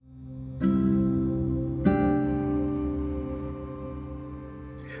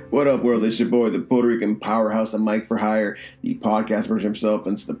What up, world? It's your boy, the Puerto Rican powerhouse, the Mike for Hire, the podcast version himself,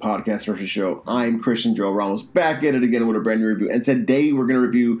 and it's the podcast version show. I'm Christian Joe Ramos, back at it again with a brand new review. And today we're going to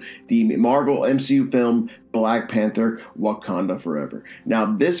review the Marvel MCU film Black Panther: Wakanda Forever. Now,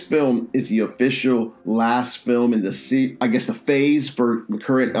 this film is the official last film in the the phase for the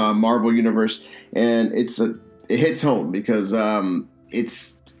current Marvel universe, and it hits home because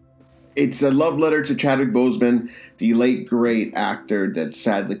it's a love letter to Chadwick Boseman, the late great actor that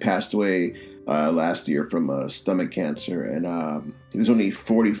sadly passed away last year from stomach cancer. And he was only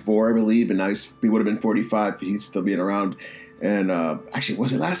 44, I believe, and now he would have been 45 if he'd still been around. And actually,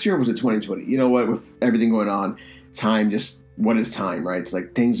 was it last year or was it 2020? You know what? With everything going on, what is time, right? It's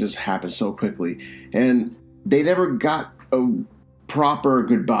like things just happen so quickly. And they never got a proper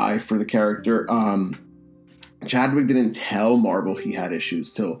goodbye for the character. Chadwick didn't tell Marvel he had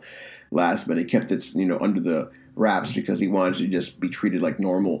issues till last minute. He kept it, under the wraps because he wanted to just be treated like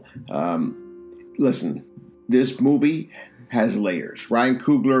normal. Listen, this movie has layers. Ryan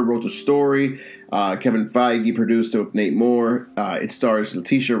Coogler wrote the story. Kevin Feige produced it with Nate Moore. It stars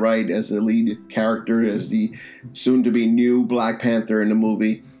Letitia Wright as the lead character, as the soon-to-be new Black Panther in the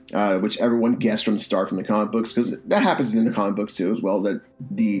movie, which everyone guessed from the start from the comic books, because that happens in the comic books too as well, that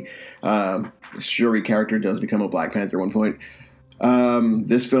the Shuri character does become a Black Panther at one point.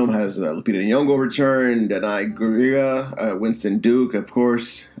 This film has Lupita Nyong'o return, Danai Gurira, Winston Duke, of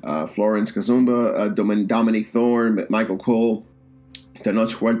course, Florence Kazumba, Dominique Thorne, Michael Cole,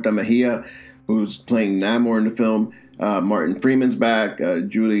 Tenoch Huerta Mejia, who's playing Namor in the film. Martin Freeman's back.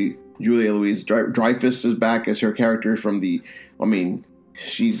 Julia Louis-Dreyfus is back as her character from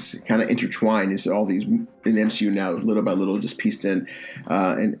she's kind of intertwined into all these in the MCU now, little by little, just pieced in.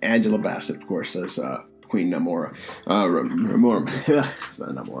 And Angela Bassett, of course, as Queen Namora. It's not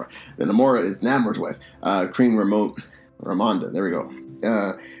Namora. The Namora is Namor's wife. Queen Ramonda. There we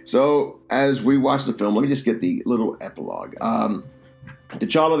go. So as we watch the film, let me just get the little epilogue.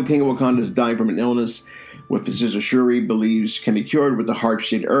 T'Challa, the King of Wakanda, is dying from an illness which his sister Shuri believes can be cured with the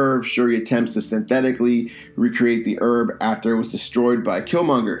heart-shaped herb. Shuri attempts to synthetically recreate the herb after it was destroyed by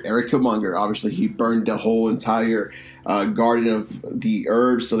Killmonger. Eric Killmonger, obviously, he burned the whole entire garden of the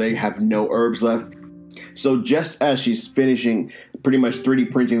herbs, so they have no herbs left. So just as she's finishing pretty much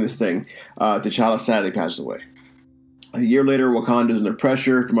 3D printing this thing, T'Challa sadly passes away. A year later, Wakanda is under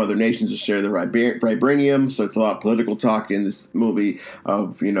pressure from other nations to share the vibranium. So it's a lot of political talk in this movie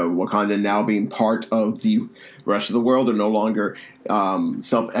of, Wakanda now being part of the rest of the world. They're no longer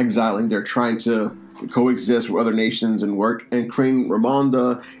self-exiling. They're trying to coexist with other nations and work. And Queen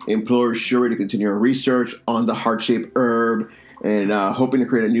Ramonda implores Shuri to continue her research on the heart-shaped herb and hoping to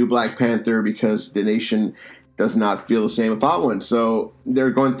create a new Black Panther because the nation does not feel the same about one. So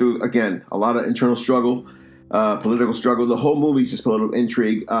they're going through, again, a lot of internal struggle. Political struggle. The whole movie is just political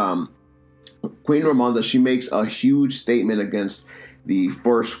intrigue. Queen Ramonda, she makes a huge statement against the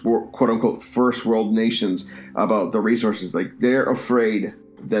quote-unquote first world nations about the resources. Like, they're afraid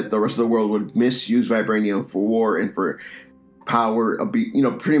that the rest of the world would misuse vibranium for war and for power,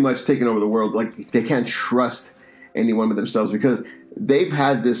 pretty much taking over the world. Like, they can't trust anyone but themselves because they've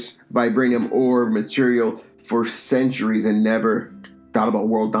had this vibranium ore material for centuries and never thought about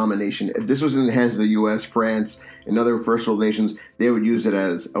world domination. If this was in the hands of the U.S., France, and other first world nations, they would use it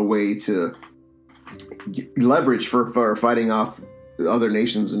as a way to leverage for fighting off other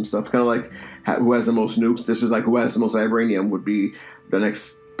nations and stuff. Kind of like who has the most nukes. This is like who has the most vibranium would be the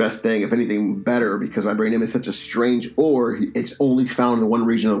next best thing, if anything better, because vibranium is such a strange ore. It's only found in one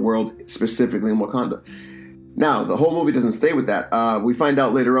region of the world, specifically in Wakanda. Now, the whole movie doesn't stay with that. We find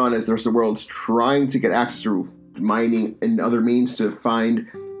out later on as the rest of the world's trying to get access through mining and other means to find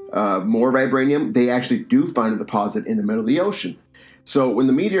more vibranium, they actually do find a deposit in the middle of the ocean. So when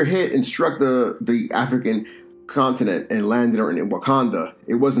the meteor hit and struck the African continent and landed in Wakanda,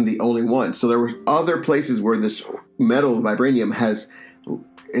 it wasn't the only one. So there were other places where this metal vibranium has,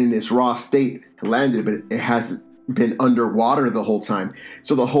 in this raw state, landed, but it hasn't been underwater the whole time.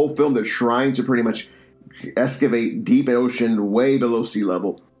 So the whole film, they're trying to pretty much excavate deep in ocean, way below sea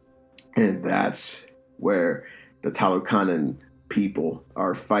level, and that's where the Talokanan people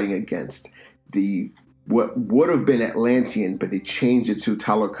are fighting against what would have been Atlantean, but they changed it to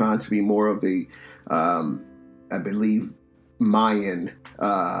Talokan to be more of a, I believe, Mayan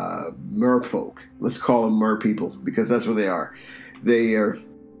merfolk. Let's call them mer people because that's what they are. They are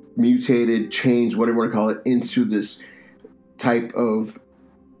mutated, changed, whatever you want to call it, into this type of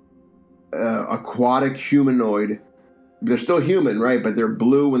aquatic humanoid. They're still human, right? But they're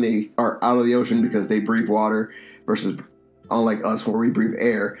blue when they are out of the ocean because they breathe water versus unlike us where we breathe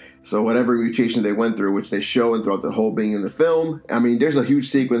air. So whatever mutation they went through, which they show and throughout the whole being in the film. I mean, there's a huge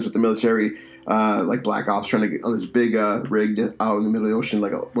sequence with the military, like Black Ops, trying to get on this big rig out in the middle of the ocean,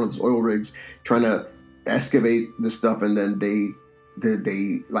 like one of those oil rigs, trying to excavate this stuff, and then they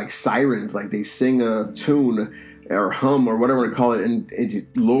like sirens, like they sing a tune or hum or whatever you call it, and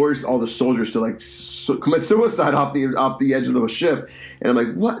it lures all the soldiers to like commit suicide off the edge of the ship. And I'm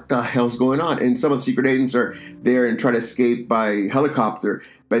like, what the hell's going on? And some of the secret agents are there and try to escape by helicopter,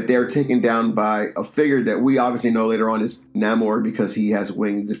 but they're taken down by a figure that we obviously know later on is Namor, because he has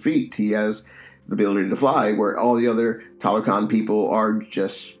winged feet. He has the ability to fly, where all the other Talokan people are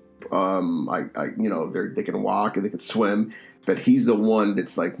just they can walk and they can swim, but he's the one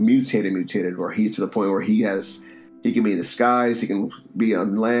that's like mutated, where he's to the point where he can be in the skies, he can be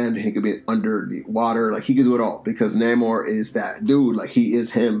on land, he can be under the water, like he can do it all, because Namor is that dude, like he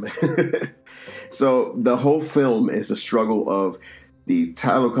is him. So the whole film is a struggle of the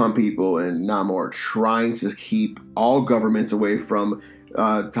Talokan people and Namor trying to keep all governments away from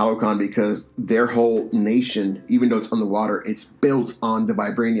Talokan, because their whole nation, even though it's on the water, it's built on the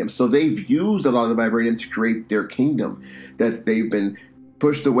vibranium. So they've used a lot of the vibranium to create their kingdom that they've been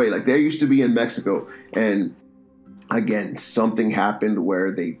pushed away. Like they used to be in Mexico, and again, something happened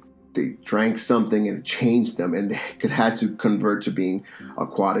where they drank something and it changed them, and they had to convert to being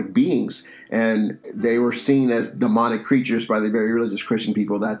aquatic beings. And they were seen as demonic creatures by the very religious Christian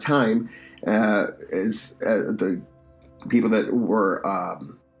people of that time, as the people that were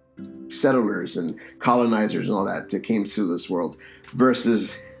settlers and colonizers and all that came to this world,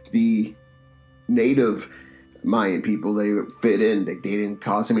 versus the native Mayan people. They fit in. They didn't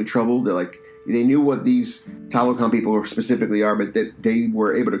cause any trouble. They knew what these Talokan people specifically are, but that they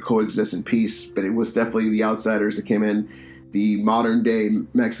were able to coexist in peace. But it was definitely the outsiders that came in, the modern day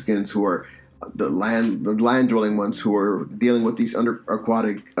Mexicans, who are the land dwelling ones, who are dealing with these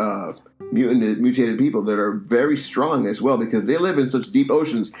aquatic mutated people that are very strong as well, because they live in such deep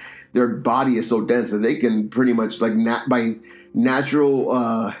oceans. Their body is so dense that they can pretty much, like by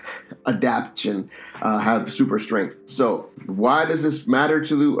natural adaptation, have super strength. So why does this matter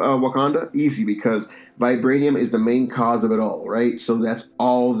to Wakanda? Easy, because vibranium is the main cause of it all, right? So that's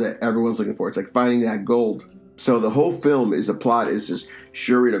all that everyone's looking for. It's like finding that gold. So the whole film is, the plot is just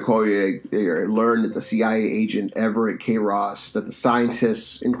Shuri and Okoye, they learn that the CIA agent Everett K. Ross, that the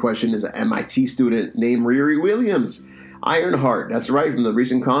scientist in question is an MIT student named Riri Williams. Ironheart, that's right, from the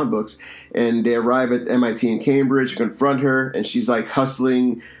recent comic books. And they arrive at MIT in Cambridge, confront her, and she's like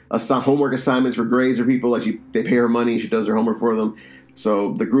hustling homework assignments for grades for people. Like they pay her money, she does their homework for them.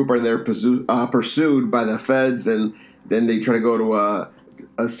 So the group are there pursued by the feds, and then they try to go to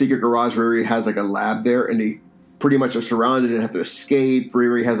a secret garage where Riri has like a lab there, and they pretty much are surrounded and have to escape.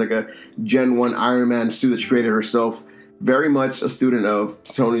 Riri has like a Gen 1 Iron Man suit that she created herself. Very much a student of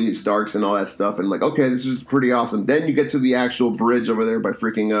Tony Stark's and all that stuff. And like, okay, this is pretty awesome. Then you get to the actual bridge over there by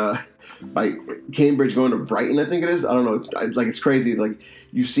by Cambridge going to Brighton, I think it is. I don't know. Like, it's crazy. Like,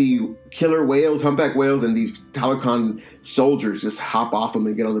 you see killer whales, humpback whales, and these Talokan soldiers just hop off them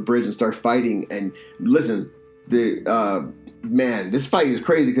and get on the bridge and start fighting. And listen, this fight is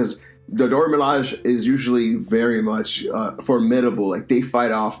crazy, because the Dora Milaje is usually very much formidable. Like, they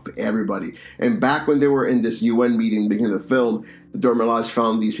fight off everybody. And back when they were in this UN meeting beginning of the film, the Dora Milaje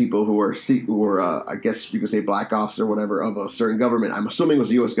found these people who were I guess you could say black ops or whatever of a certain government. I'm assuming it was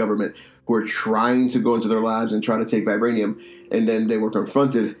the U.S. government, who were trying to go into their labs and try to take vibranium. And then they were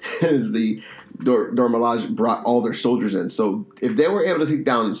confronted as the Dora Milaje brought all their soldiers in. So if they were able to take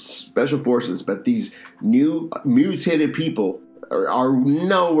down special forces, but these new mutated people are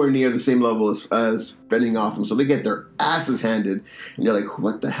nowhere near the same level as fending off them. So they get their asses handed, and you're like,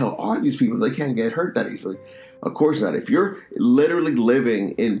 what the hell are these people? They can't get hurt that easily. Of course not. If you're literally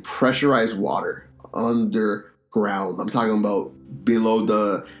living in pressurized water underground, I'm talking about below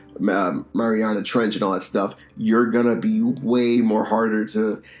the Mariana Trench and all that stuff, you're going to be way more harder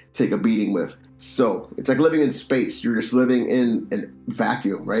to take a beating with. So it's like living in space. You're just living in a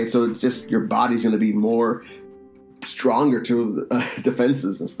vacuum, right? So it's just your body's going to be more stronger to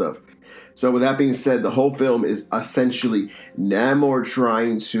defenses and stuff. So with that being said, the whole film is essentially Namor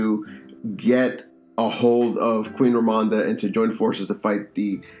trying to get a hold of Queen Ramonda and to join forces to fight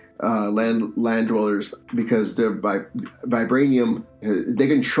the land dwellers, because they're vibranium. They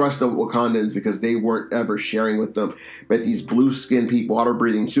can trust the Wakandans because they weren't ever sharing with them. But these blue-skinned people,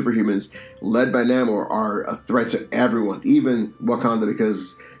 water-breathing superhumans, led by Namor, are a threat to everyone, even Wakanda,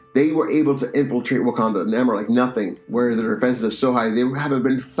 because they were able to infiltrate Wakanda, Namor, like nothing, where their defenses are so high. They haven't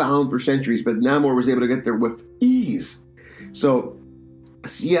been found for centuries, but Namor was able to get there with ease. So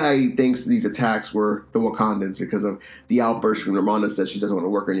CIA thinks these attacks were the Wakandans because of the outburst when Ramonda said she doesn't want to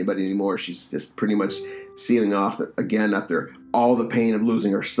work for anybody anymore. She's just pretty much sealing off again after all the pain of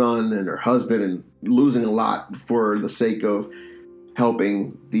losing her son and her husband and losing a lot for the sake of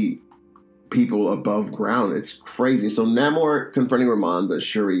helping the people above ground. It's crazy. So Namor confronting Ramonda,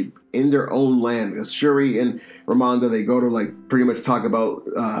 Shuri in their own land, because Shuri and Ramonda, they go to like pretty much talk about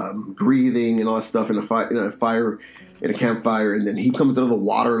breathing and all that stuff in a campfire, and then he comes out of the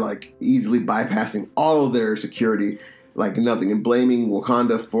water like easily bypassing all of their security like nothing and blaming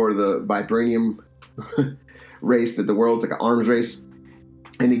Wakanda for the vibranium race, that the world's like an arms race.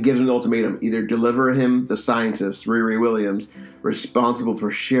 And he gives an ultimatum: either deliver him the scientist, Riri Williams, responsible for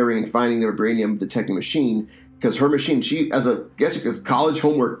sharing and finding the vibranium detecting machine, because her machine, she, as a, guess you could, college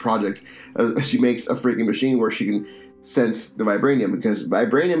homework projects, she makes a freaking machine where she can sense the vibranium, because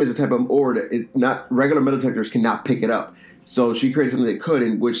vibranium is a type of ore that not regular metal detectors cannot pick it up. So she created something that could,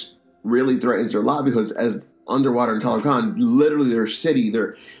 and which really threatens their livelihoods, as underwater in Talokan, literally their city,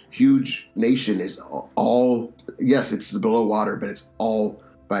 their huge nation is all, yes, it's below water, but it's all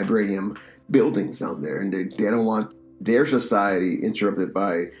vibranium buildings down there, and they don't want their society interrupted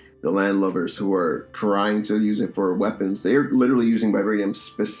by the landlubbers who are trying to use it for weapons. They're literally using vibranium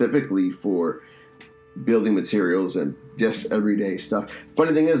specifically for building materials and just everyday stuff.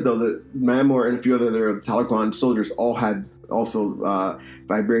 Funny thing is, though, that Namor and a few other Talokan soldiers all had also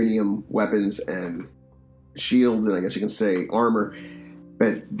vibranium weapons and shields, and I guess you can say armor.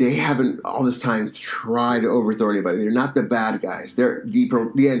 But they haven't all this time tried to overthrow anybody. They're not the bad guys. They're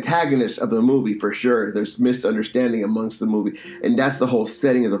the antagonists of the movie for sure. There's misunderstanding amongst the movie. And that's the whole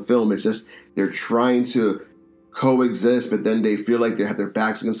setting of the film. It's just they're trying to coexist, but then they feel like they have their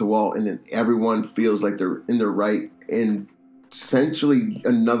backs against the wall, and then everyone feels like they're in the right. And essentially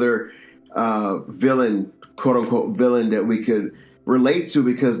another villain, quote-unquote villain, that we could relate to,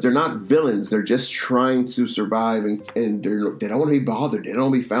 because they're not villains. They're just trying to survive, and they don't want to be bothered. They don't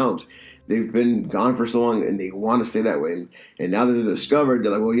want to be found. They've been gone for so long, and they want to stay that way. And now that they're discovered,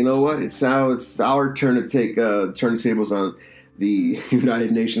 they're like, well, you know what? It's our turn to take turn the tables on the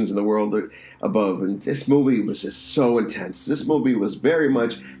United Nations and the world above. And this movie was just so intense. This movie was very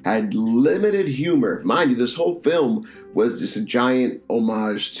much had limited humor. Mind you, this whole film was just a giant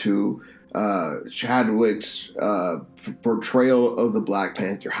homage to Chadwick's portrayal of the Black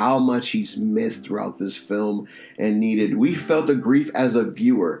Panther, how much he's missed throughout this film and needed. We felt the grief as a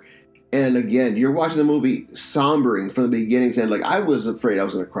viewer. And again, you're watching the movie sombering from the beginning to end. Like, I was afraid I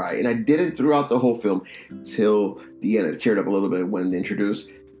was going to cry. And I didn't throughout the whole film till the end. I teared up a little bit when they introduced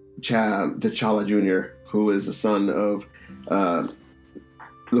T'Challa Jr., who is the son of Lupita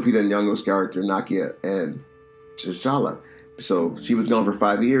Nyong'o's character, Nakia, and T'Challa. So she was gone for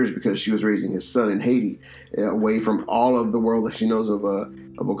 5 years because she was raising his son in Haiti, away from all of the world that she knows of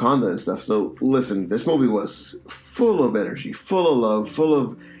Wakanda and stuff. So listen, this movie was full of energy, full of love, full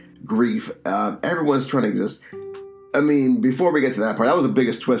of grief. Everyone's trying to exist. I mean, before we get to that part, that was the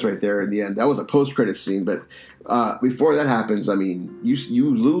biggest twist right there in the end. That was a post-credit scene, but before that happens, I mean,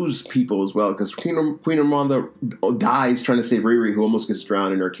 you lose people as well, because Queen Ramonda dies trying to save Riri, who almost gets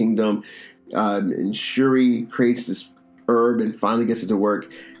drowned in her kingdom, and Shuri creates this herb and finally gets it to work,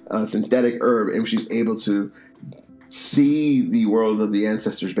 synthetic herb, and she's able to see the world of the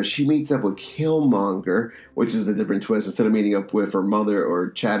ancestors. But she meets up with Killmonger, which is the different twist. Instead of meeting up with her mother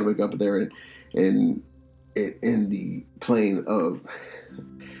or Chadwick up there in the plane of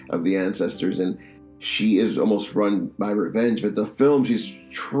the ancestors, and she is almost run by revenge. But the film, she's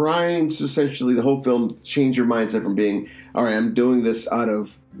trying to essentially, the whole film, change her mindset from being, all right, I'm doing this out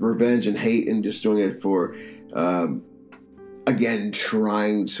of revenge and hate, and just doing it for again,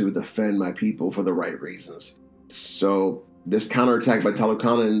 trying to defend my people for the right reasons. So this counterattack by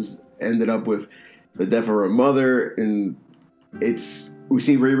Talokanans ended up with the death of her mother, and we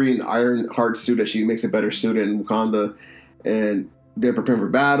see Riri in the Iron Heart suit as she makes a better suit in Wakanda, and they're preparing for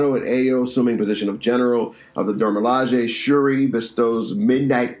battle, and Ayo assuming position of general of the Dora Milaje. Shuri bestows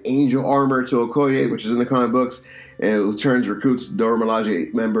Midnight Angel armor to Okoye, which is in the comic books, and turns recruits Dora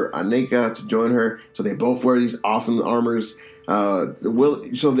Milaje member Aneka to join her. So they both wear these awesome armors.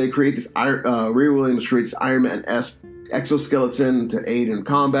 So they create this Riri Williams creates Iron Man-esque exoskeleton to aid in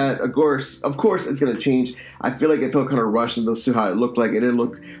combat. Of course, it's going to change. I feel like it felt kind of rushed in those two, how it looked like. It didn't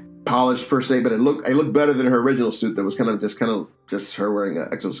look polished per se, but it looked better than her original suit that was kind of just her wearing an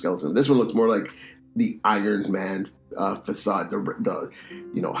exoskeleton. This one looks more like the Iron Man facade,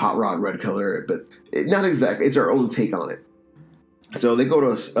 the hot rod red color, but not exactly. It's our own take on it. So they go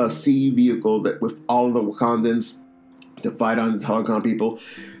to a sea vehicle that with all of the Wakandans to fight on the Talokan people.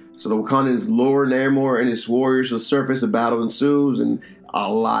 So the Wakandans lure Namor and his warriors to the surface. A battle ensues, and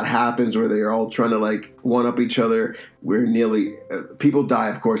a lot happens where they're all trying to like one up each other. Where nearly people die.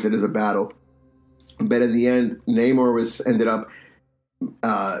 Of course, it is a battle, but in the end, Namor ended up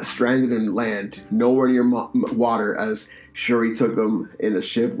stranded in land, nowhere near water, as Shuri took him in a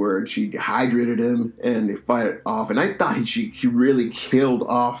ship where she dehydrated him and they fight it off. And I thought he really killed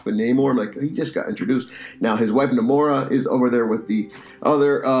off Namor. I'm like, he just got introduced. Now his wife Namora is over there with the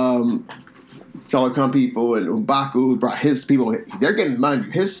other Talokan people, and M'Baku brought his people. They're getting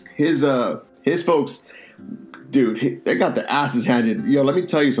mind his folks, dude. They got their asses handed. Yo, let me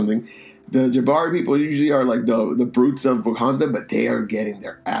tell you something. The Jabari people usually are like the brutes of Wakanda, but they are getting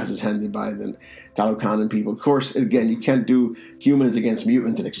their asses handed by the Talokan people. Of course, again, you can't do humans against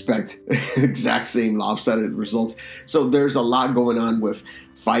mutants and expect exact same lopsided results. So there's a lot going on with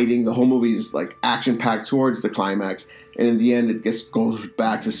fighting. The whole movie is like action-packed towards the climax, and in the end, it goes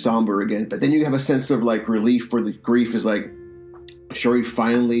back to somber again. But then you have a sense of like relief, for the grief is like Shuri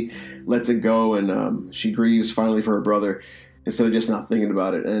finally lets it go, and she grieves finally for her brother instead of just not thinking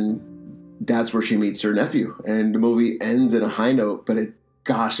about it. And that's where she meets her nephew, and the movie ends in a high note. But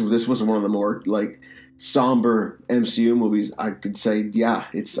this was one of the more like somber MCU movies. I could say, yeah,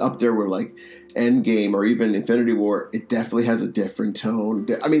 it's up there with like Endgame or even Infinity War. It definitely has a different tone.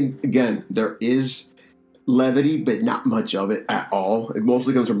 I mean, again, there is levity, but not much of it at all. It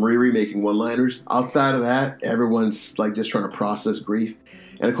mostly comes from Riri making one-liners. Outside of that, everyone's like just trying to process grief.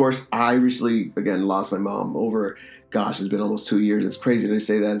 And of course, I recently, again, lost my mom over, gosh, it's been almost 2 years. It's crazy to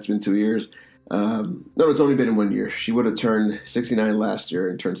say that it's been 2 years. No, it's only been in 1 year. She would have turned 69 last year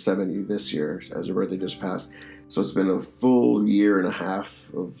and turned 70 this year, as her birthday just passed. So it's been a full year and a half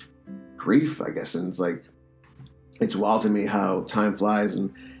of grief, I guess. And it's like, it's wild to me how time flies.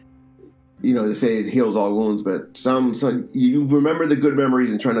 And, you know, they say it heals all wounds, but some you remember the good memories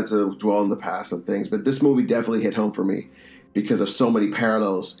and try not to dwell in the past and things. But this movie definitely hit home for me because of so many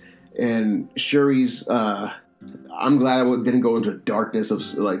parallels. And Shuri's, I'm glad I didn't go into darkness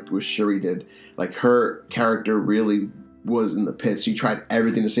of like what Shuri did. Like, her character really was in the pits. She tried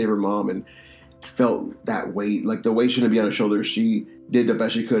everything to save her mom and felt that weight. Like, the weight shouldn't be on her shoulders. She did the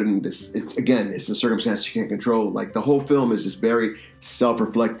best she could, and it's the circumstance she can't control. Like, the whole film is just very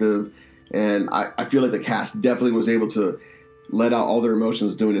self-reflective, and I feel like the cast definitely was able to let out all their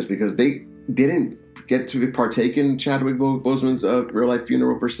emotions doing this, because they didn't get to partake in Chadwick Boseman's real life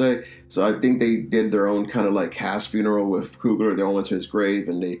funeral per se. So I think they did their own kind of like cast funeral with Coogler. They all went to his grave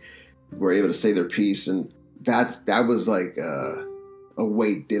and they were able to say their piece. And that was like a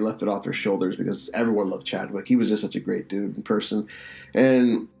weight. They left it off their shoulders because everyone loved Chadwick. He was just such a great dude in person.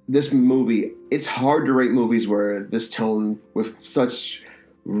 And this movie, it's hard to rate movies where this tone with such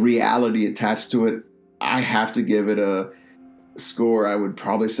reality attached to it. I have to give it a score. I would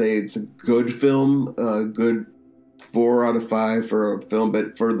probably say it's a good film, a good 4 out of 5 for a film,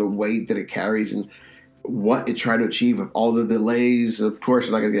 but for the weight that it carries and what it tried to achieve with all the delays, of course,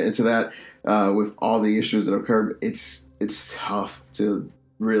 I'm not going to get into that, with all the issues that occurred, it's tough to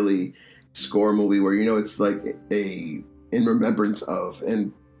really score a movie where, you know, it's like in remembrance of,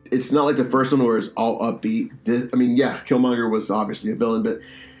 and it's not like the first one where it's all upbeat. Killmonger was obviously a villain,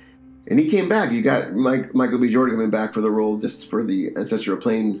 and he came back. You got Michael B. Jordan coming back for the role, just for the ancestral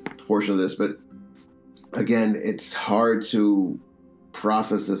plane portion of this. But again, it's hard to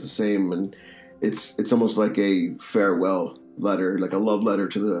process this the same, and it's almost like a farewell letter, like a love letter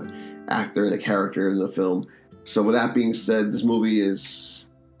to the actor and the character in the film. So with that being said, this movie is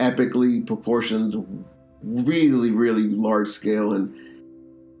epically proportioned, really, really large scale, and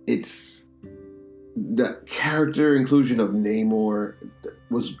it's the character inclusion of Namor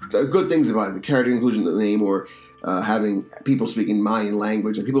was good things about it. The character inclusion of Namor, having people speaking Mayan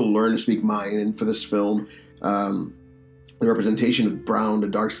language, and people learn to speak Mayan. And for this film, the representation of brown to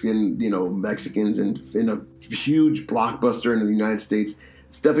dark-skinned, Mexicans, and in a huge blockbuster in the United States,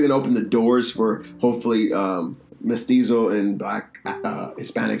 it's definitely going to open the doors for hopefully mestizo and black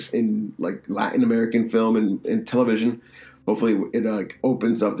Hispanics in like Latin American film and television. Hopefully, it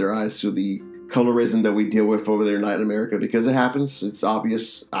opens up their eyes to the colorism that we deal with over there in Latin America, because it happens. It's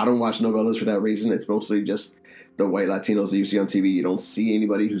obvious. I don't watch novellas for that reason. It's mostly just the white Latinos that you see on TV. You don't see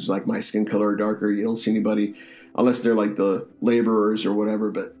anybody who's like my skin color or darker. You don't see anybody unless they're like the laborers or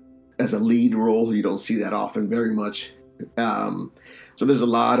whatever. But as a lead role, you don't see that often very much. So there's a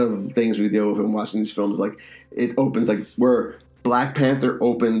lot of things we deal with in watching these films. Like, it opens, like where Black Panther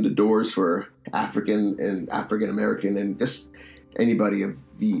opened the doors for African and African American and just anybody of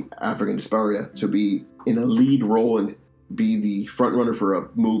the African diaspora to be in a lead role and be the front runner for a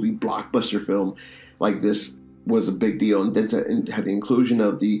movie blockbuster film like this was a big deal. And then to have the inclusion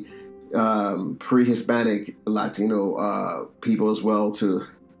of the pre-Hispanic Latino people as well, who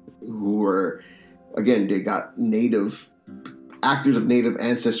were, again, they got native actors of native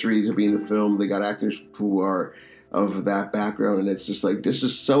ancestry to be in the film. They got actors who are of that background, and it's just like, this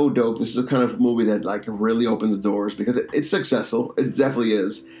is so dope. This is a kind of movie that like really opens the doors because it's successful. It definitely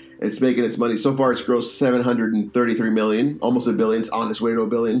is. It's making its money. So far, it's grossed $733 million, almost $1 billion. It's on its way to $1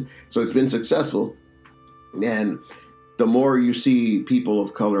 billion. So it's been successful. And the more you see people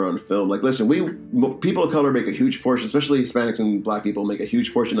of color on film, like, listen, people of color make a huge portion, especially Hispanics and Black people, make a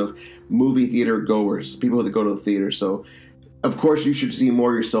huge portion of movie theater goers, people that go to the theater. So, of course, you should see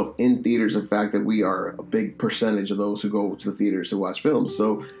more yourself in theaters. The fact that we are a big percentage of those who go to the theaters to watch films.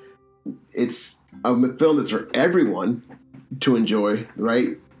 So it's a film that's for everyone to enjoy,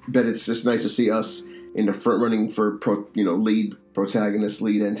 right? But it's just nice to see us in the front running for lead protagonist,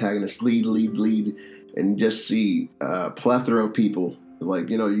 lead antagonist, lead, and just see a plethora of people. Like,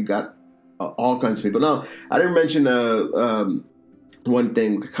 you got all kinds of people. Now, I didn't mention one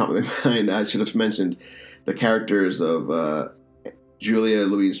thing caught my mind. I should have mentioned the characters of Julia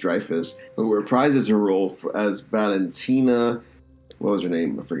Louis-Dreyfus, who reprised her role as Valentina. What was her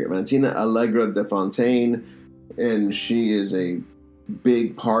name? I forget. Valentina Allegra de Fontaine, and she is a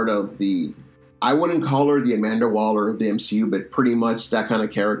big part of the. I wouldn't call her the Amanda Waller of the MCU, but pretty much that kind of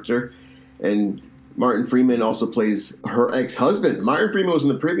character. And Martin Freeman also plays her ex-husband. Martin Freeman was in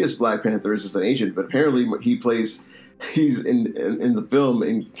the previous Black Panther as just an agent, but apparently he's in the film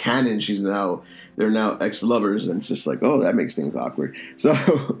in canon. They're now ex-lovers, and it's just like, oh, that makes things awkward. So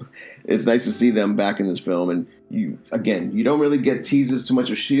it's nice to see them back in this film. And you don't really get teases too much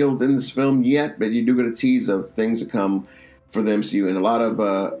of S.H.I.E.L.D. in this film yet, but you do get a tease of things to come for the MCU, and a lot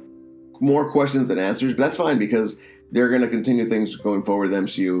of more questions than answers. But that's fine because they're going to continue things going forward. The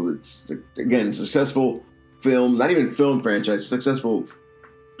MCU, it's again successful film, not even film franchise, successful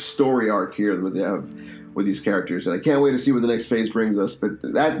story arc here that they have with these characters, and I can't wait to see where the next phase brings us. But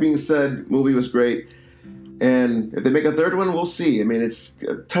that being said, movie was great, and if they make a third one, we'll see. I mean, it's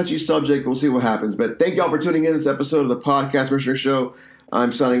a touchy subject. We'll see what happens. But thank y'all for tuning in this episode of the Podcast Mercenary Show.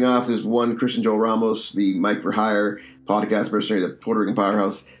 I'm signing off. There's one Christian Joel Ramos, the Mike for Hire Podcast Mercenary, the Puerto Rican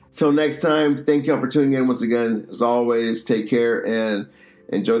Powerhouse. Till next time, thank y'all for tuning in once again. As always, take care and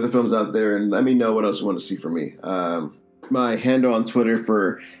enjoy the films out there, and let me know what else you want to see from me. My handle on Twitter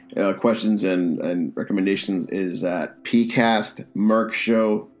for questions and recommendations is at PCast Merc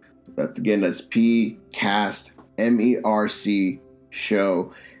Show. That's PCast MERC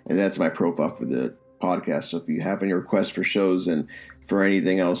Show, and that's my profile for the podcast. So if you have any requests for shows and for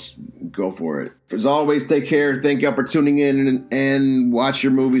anything else, go for it. As always, take care. Thank y'all for tuning in and watch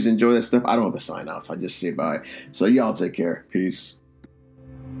your movies. Enjoy that stuff. I don't have a sign off. I just say bye. So y'all take care. Peace.